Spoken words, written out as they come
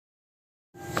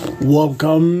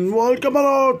Welcome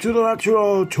hello to the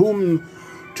natural Toon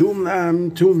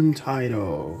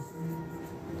title.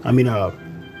 I mean,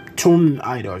 Toon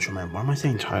idol, man. Why am I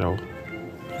saying title?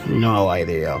 No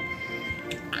idea.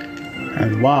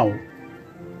 And wow,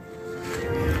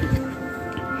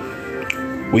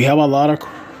 we have a lot of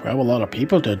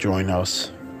people to join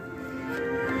us.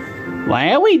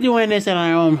 Why are we doing this in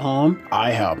our own home? I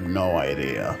have no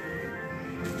idea.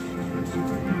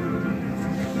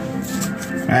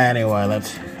 Anyway,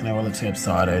 let's get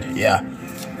started. Yeah.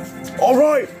 All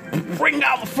right, bring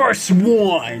out the first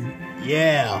one.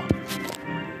 Yeah.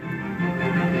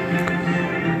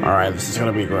 All right, this is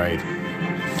gonna be great.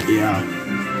 Yeah.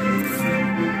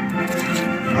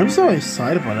 I'm so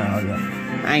excited for Naga.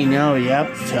 I know.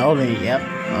 Yep. Tell me. Yep.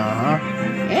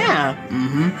 Yeah.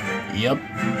 Yep.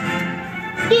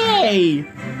 Yay.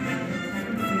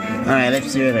 All right,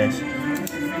 let's do this.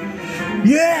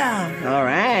 Yeah!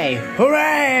 Alright!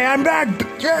 Hooray! I'm back!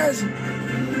 Yes!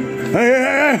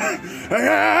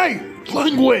 Hey!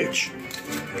 Language!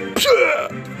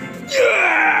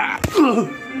 Yeah!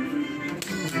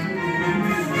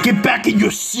 Get back in your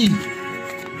seat!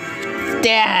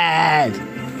 Dad!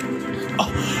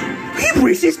 Oh, he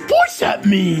raised his voice at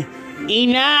me!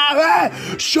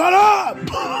 Enough! Shut up!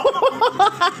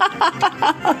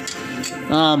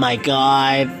 Oh my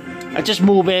god. I just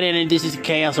moved in and this is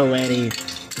chaos already.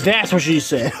 That's what she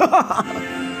said.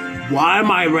 Why am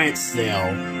I red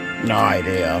still? No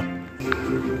idea.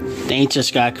 Things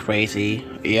just got crazy.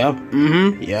 Yep.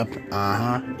 Yep.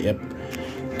 Yep.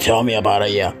 Tell me about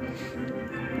it. Yeah.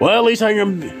 Well, at least I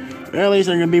can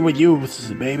be with you,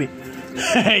 baby.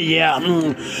 Yeah.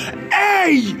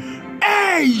 Hey,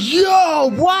 yo!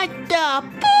 What the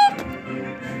boop?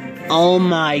 Oh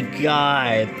my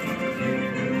god,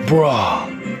 bro.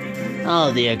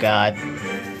 Oh dear God.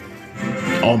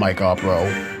 Oh my god, bro.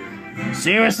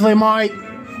 Seriously, Mike?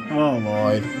 Oh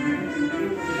Lord.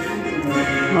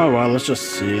 Oh well, let's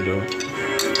just see, dude.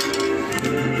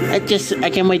 I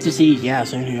can't wait to see. Yeah,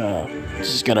 so,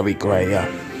 this is gonna be great, yeah.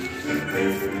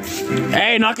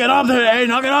 Hey, knock it off there. Hey,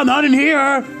 knock it off. Not in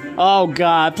here. Oh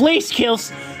God, please kill.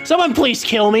 Someone please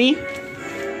kill me.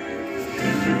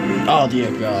 Oh dear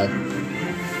God.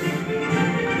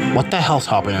 What the hell's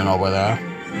happening over there?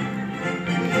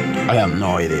 I have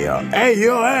no idea. Hey,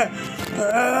 yo,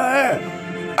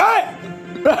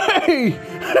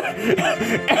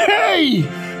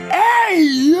 hey,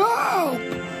 yo,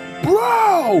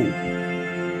 bro!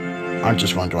 I'm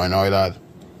just going to annoy that.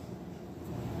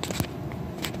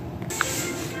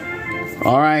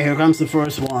 All right, here comes the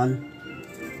first one.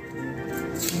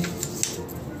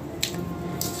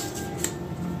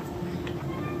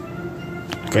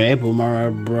 Okay,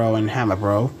 Boomerang bro and Hammer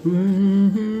bro.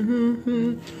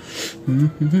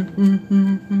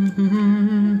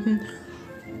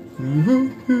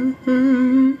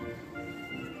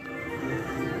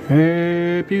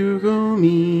 If you go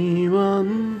me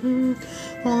one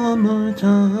more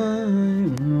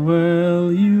time,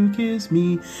 will you kiss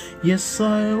me? Yes,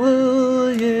 I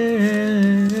will,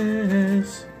 yes.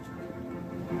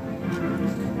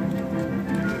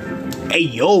 Hey,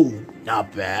 yo,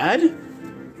 not bad.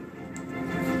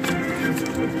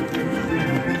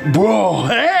 Bro,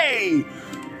 hey!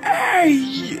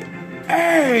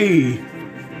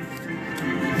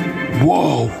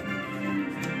 Whoa!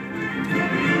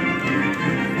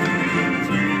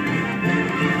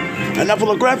 Enough for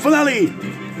the grand finale!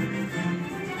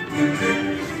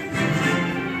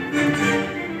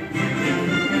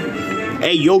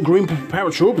 Hey, yo, green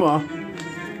Troopa.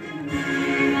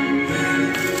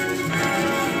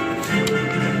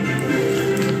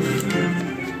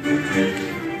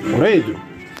 What are they doing?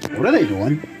 What are they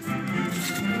doing?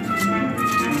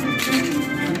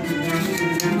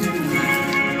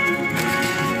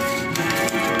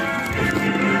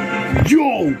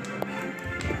 Yo!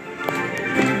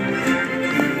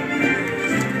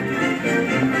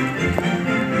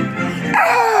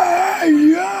 Hey,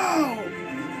 yo!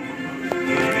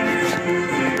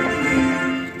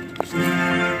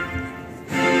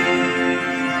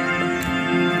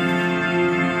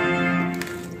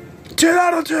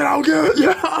 I'll give it.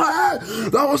 Yeah,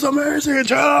 that was amazing.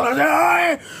 10 out of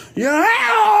 10. Yeah,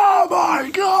 oh my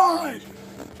god.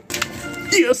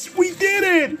 Yes, we did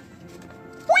it.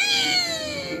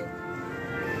 Whee!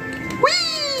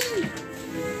 Whee!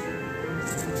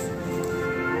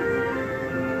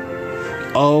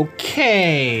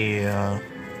 Okay.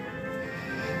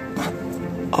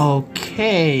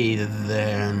 Okay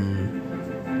then.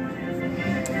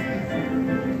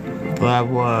 That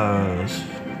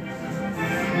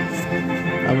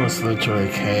was literally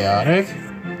chaotic.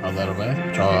 A little bit.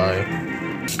 Try.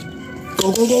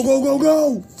 Go, go, go, go, go,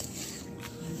 go!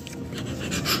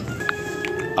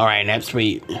 Alright, next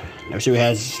week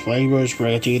has Flavor,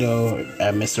 Sprigatito,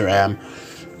 and Mr. M,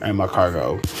 and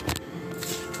Macargo.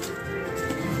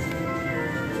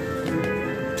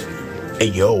 Hey,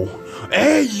 yo!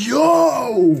 Hey,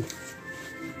 yo!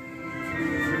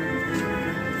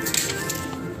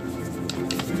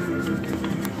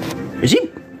 Is he?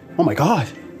 Oh my god.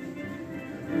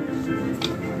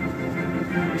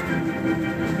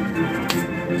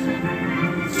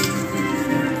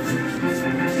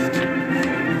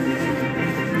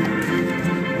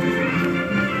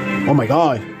 Oh my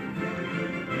god.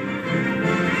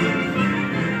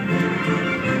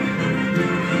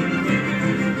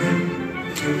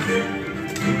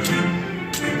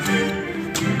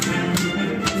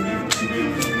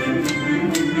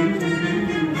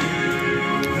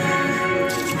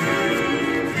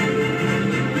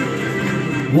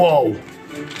 Whoa.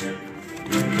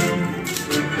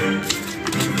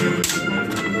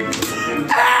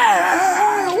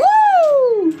 Ah,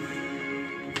 woo!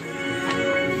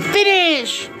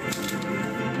 Finish.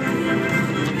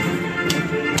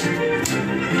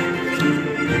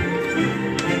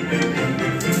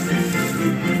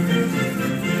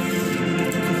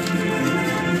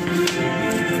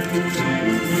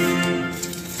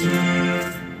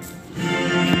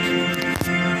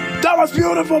 That was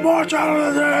beautiful, March out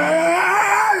of the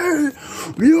day!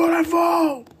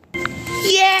 Beautiful!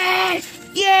 Yes!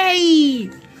 Yay!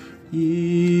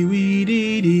 Yeah, we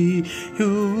did it!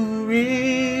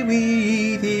 Hooray,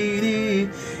 we did it!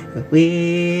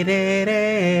 We did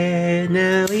it!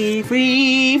 Now we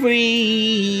free!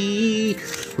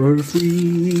 We're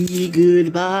free!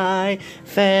 Goodbye!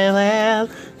 Farewell!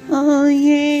 Oh,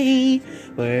 yay!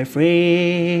 We're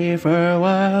free for a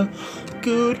while!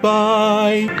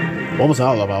 Goodbye. What was that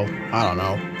all about? I don't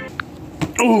know.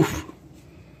 Oof.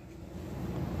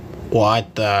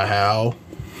 What the hell?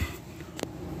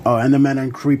 Oh, Enderman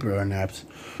and Creeper are naps.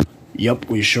 Yep,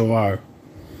 we sure are.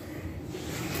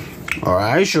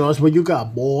 Alright, show us what you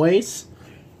got, boys.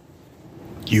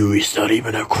 It's not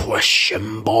even a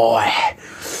question, boy.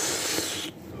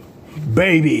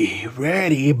 Baby,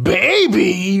 ready,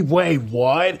 baby. Wait,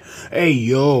 what? Hey,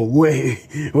 yo, wait,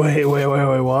 what?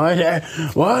 What?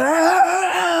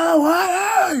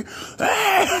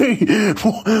 Hey,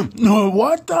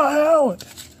 what the hell?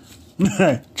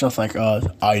 Just like us,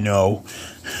 I know.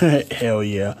 Hell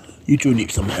yeah, you two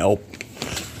need some help.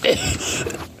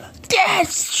 Dad,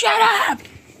 shut up!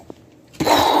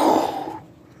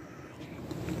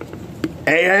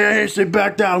 Hey, sit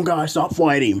back down, guys. Stop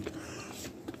fighting.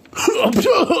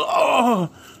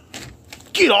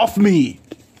 Get off me!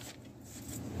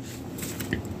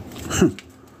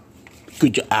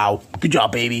 Good job, ow. Good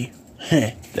job, baby.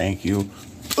 Thank you.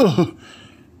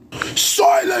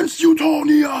 Silence,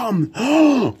 Utonium!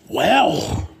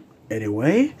 Well,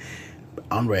 anyway,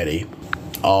 I'm ready.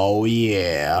 Oh,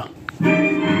 yeah.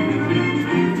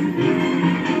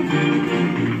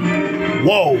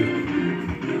 Whoa!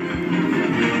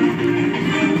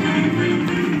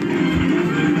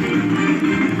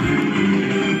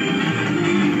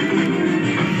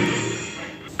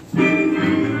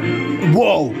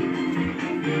 Whoa!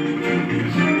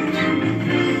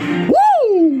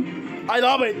 Woo! I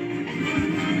love it!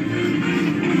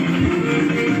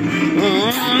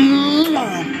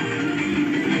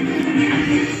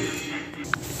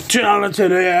 Turn on to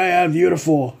the air,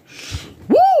 beautiful.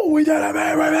 Woo! We did it,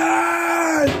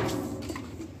 man!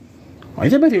 Why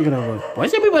is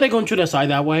everybody going to the side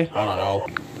that way? I don't know.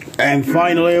 And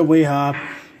finally, we have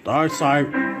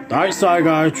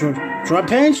Zygarde,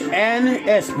 Trapinch, and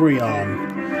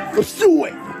Espeon. Let's do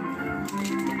it!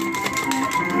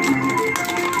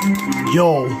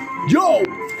 Yo!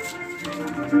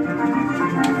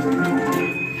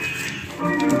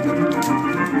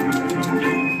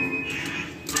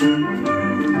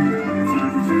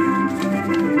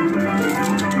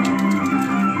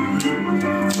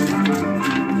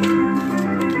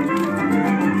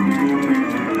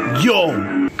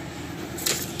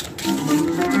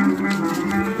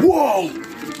 Whoa!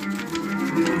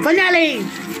 Finale!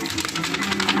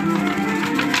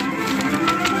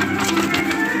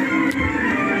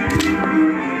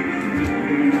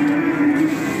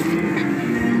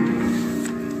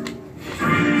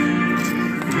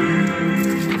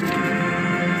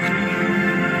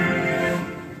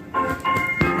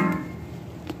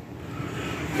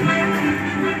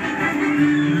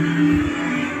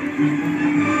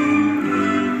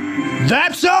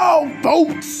 That's all,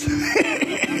 folks!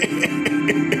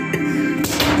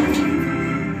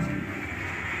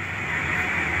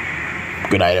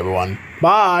 Good night, everyone.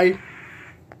 Bye!